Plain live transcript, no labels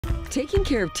Taking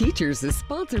Care of Teachers is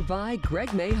sponsored by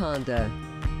Greg May Honda.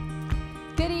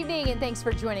 Good evening and thanks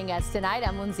for joining us tonight.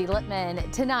 I'm Lindsay Lippman.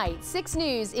 Tonight, 6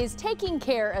 News is taking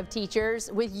care of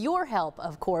teachers with your help,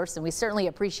 of course, and we certainly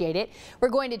appreciate it. We're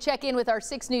going to check in with our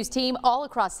 6 News team all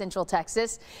across Central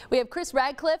Texas. We have Chris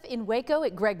Radcliffe in Waco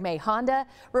at Greg May Honda,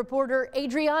 reporter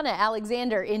Adriana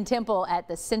Alexander in Temple at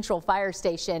the Central Fire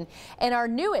Station, and our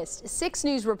newest 6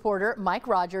 News reporter, Mike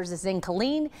Rogers, is in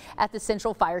Killeen at the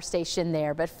Central Fire Station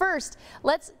there. But first,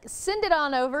 let's send it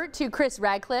on over to Chris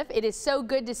Radcliffe. It is so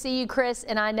good to see you, Chris.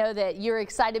 And I know that you're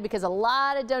excited because a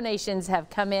lot of donations have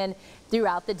come in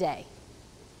throughout the day.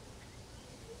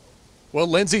 Well,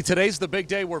 Lindsay, today's the big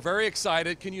day. We're very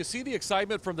excited. Can you see the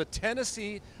excitement from the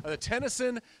Tennyson,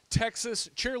 Texas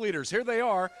cheerleaders? Here they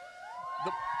are.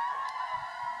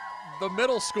 The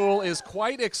middle school is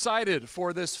quite excited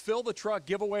for this Fill the Truck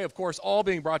giveaway, of course, all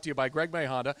being brought to you by Greg May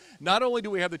Honda. Not only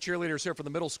do we have the cheerleaders here from the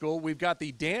middle school, we've got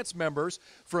the dance members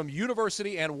from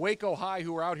University and Waco High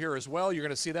who are out here as well. You're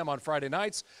going to see them on Friday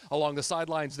nights along the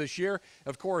sidelines this year.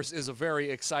 Of course, is a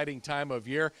very exciting time of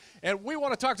year. And we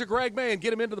want to talk to Greg May and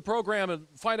get him into the program and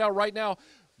find out right now.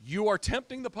 You are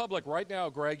tempting the public right now,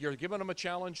 Greg. You're giving them a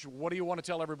challenge. What do you want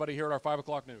to tell everybody here at our 5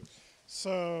 o'clock news?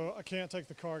 So I can't take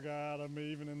the car guy out of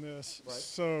me even in this. Right.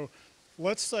 So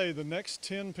let's say the next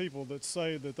 10 people that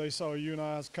say that they saw you and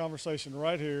I's conversation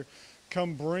right here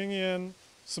come bring in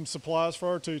some supplies for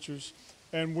our teachers,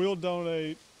 and we'll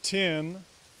donate 10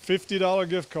 $50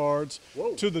 gift cards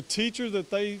to the teacher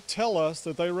that they tell us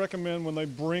that they recommend when they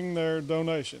bring their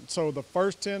donation. So the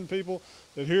first 10 people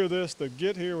that hear this, that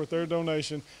get here with their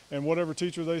donation, and whatever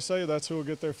teacher they say, that's who will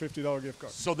get their $50 gift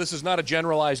card. So this is not a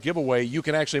generalized giveaway. You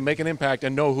can actually make an impact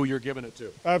and know who you're giving it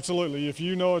to. Absolutely. If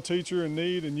you know a teacher in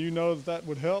need and you know that that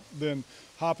would help, then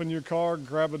hop in your car,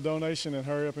 grab a donation, and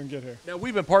hurry up and get here. Now,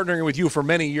 we've been partnering with you for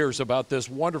many years about this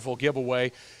wonderful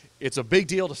giveaway. It's a big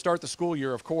deal to start the school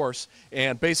year, of course,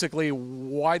 and basically,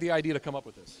 why the idea to come up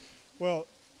with this? Well,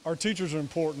 our teachers are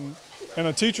important, and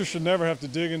a teacher should never have to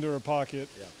dig into her pocket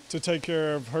to take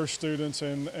care of her students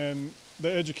and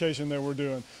the education that we're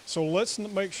doing. So let's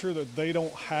make sure that they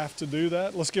don't have to do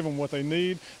that. Let's give them what they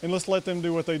need, and let's let them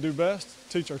do what they do best,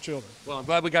 teach our children. Well, I'm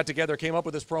glad we got together, came up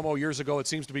with this promo years ago. It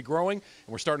seems to be growing, and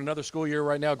we're starting another school year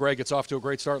right now. Greg, it's off to a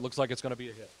great start. Looks like it's going to be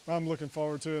a hit. I'm looking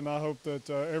forward to it, and I hope that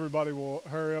everybody will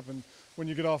hurry up, and when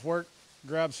you get off work,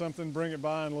 grab something, bring it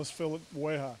by, and let's fill it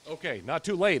way high. Okay, not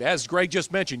too late. As Greg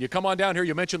just mentioned, you come on down here,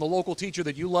 you mentioned the local teacher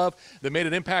that you love that made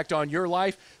an impact on your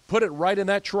life. Put it right in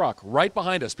that truck, right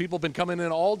behind us. People have been coming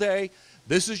in all day.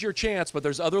 This is your chance, but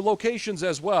there's other locations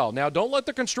as well. Now, don't let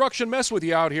the construction mess with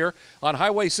you out here on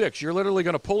Highway 6. You're literally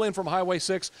going to pull in from Highway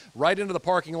 6 right into the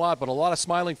parking lot, but a lot of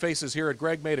smiling faces here at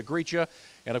Greg May to greet you.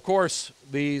 And, of course,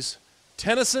 these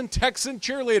Tennyson Texan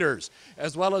cheerleaders,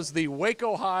 as well as the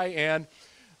Waco High and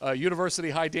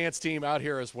University High dance team out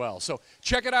here as well. So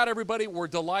check it out, everybody. We're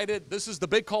delighted. This is the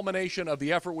big culmination of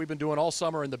the effort we've been doing all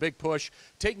summer in the big push.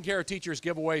 Taking Care of Teachers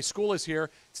giveaway. School is here.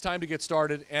 It's time to get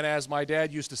started. And as my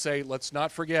dad used to say, let's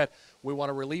not forget, we want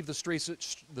to relieve the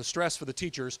stress for the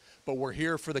teachers, but we're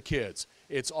here for the kids.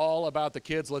 It's all about the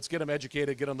kids. Let's get them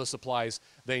educated, get them the supplies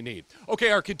they need. Okay,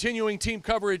 our continuing team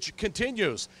coverage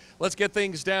continues. Let's get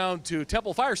things down to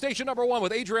Temple Fire Station number 1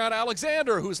 with Adriana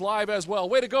Alexander, who's live as well.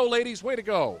 Way to go, ladies. Way to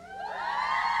go.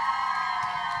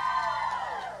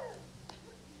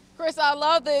 Chris, I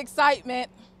love the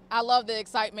excitement. I love the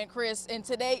excitement, Chris, and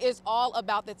today is all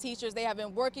about the teachers. They have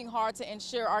been working hard to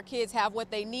ensure our kids have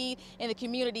what they need, and the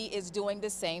community is doing the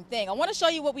same thing. I want to show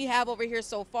you what we have over here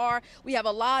so far. We have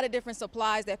a lot of different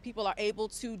supplies that people are able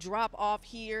to drop off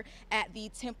here at the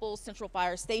Temple Central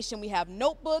Fire Station. We have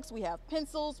notebooks, we have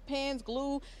pencils, pens,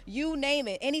 glue, you name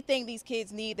it. Anything these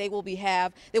kids need, they will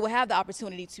have the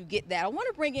opportunity to get that. I want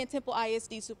to bring in Temple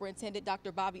ISD Superintendent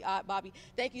Dr. Bobby Ott. Bobby,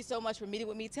 thank you so much for meeting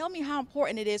with me. Tell me how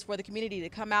important it is for the community to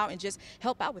come out and just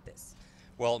help out with this.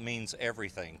 Well, it means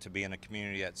everything to be in a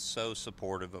community that's so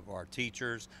supportive of our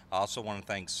teachers. I also want to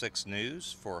thank 6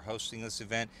 News for hosting this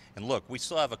event. And look, we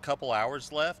still have a couple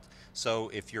hours left, so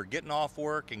if you're getting off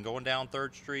work and going down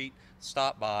 3rd Street,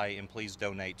 stop by and please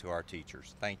donate to our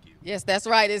teachers. Thank you. Yes, that's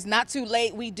right. It's not too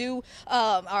late. We do,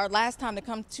 our last time to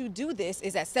come to do this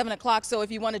is at 7 o'clock. So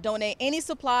if you want to donate any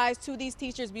supplies to these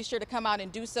teachers, be sure to come out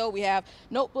and do so. We have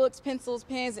notebooks, pencils,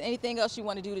 pens, and anything else you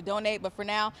want to do to donate. But for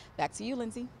now, back to you,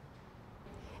 Lindsay.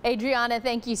 Adriana,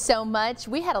 thank you so much.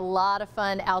 We had a lot of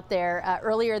fun out there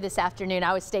earlier this afternoon.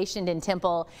 I was stationed in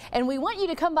Temple, and we want you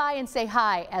to come by and say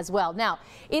hi as well. Now,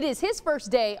 it is his first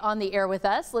day on the air with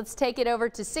us. Let's take it over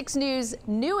to 6 News'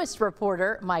 newest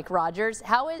reporter, Mike Rogers.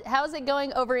 How's it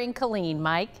going over in Killeen,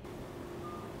 Mike?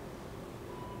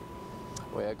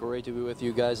 Well, yeah, great to be with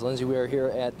you guys. Lindsay, we are here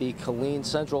at the Killeen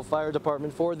Central Fire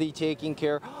Department for the Taking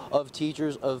Care of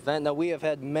Teachers event. Now, we have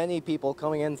had many people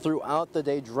coming in throughout the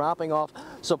day dropping off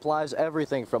supplies,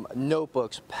 everything from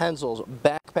notebooks, pencils,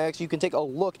 backpacks. You can take a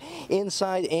look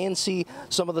inside and see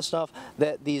some of the stuff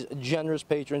that these generous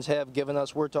patrons have given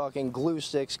us. We're talking glue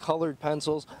sticks, colored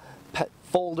pencils,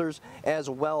 folders, as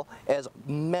well as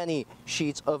many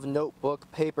sheets of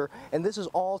notebook paper, and this is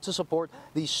all to support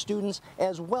the students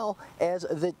as well as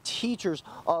the teachers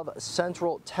of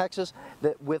Central Texas.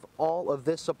 That with all of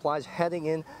this supplies heading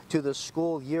into the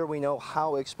school year, we know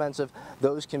how expensive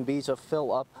those can be to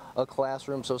fill up a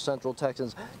classroom, so Central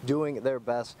Texans doing their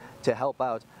best to help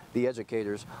out the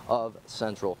educators of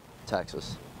Central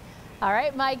Texas. All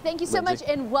right, Mike, thank you so Lindsay.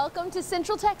 much, and welcome to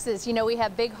Central Texas. You know, we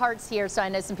have big hearts here, so I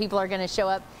know some people are going to show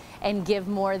up and give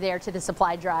more there to the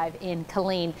supply drive in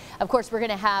Killeen. Of course, we're going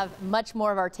to have much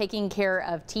more of our Taking Care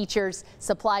of Teachers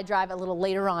supply drive a little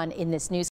later on in this news.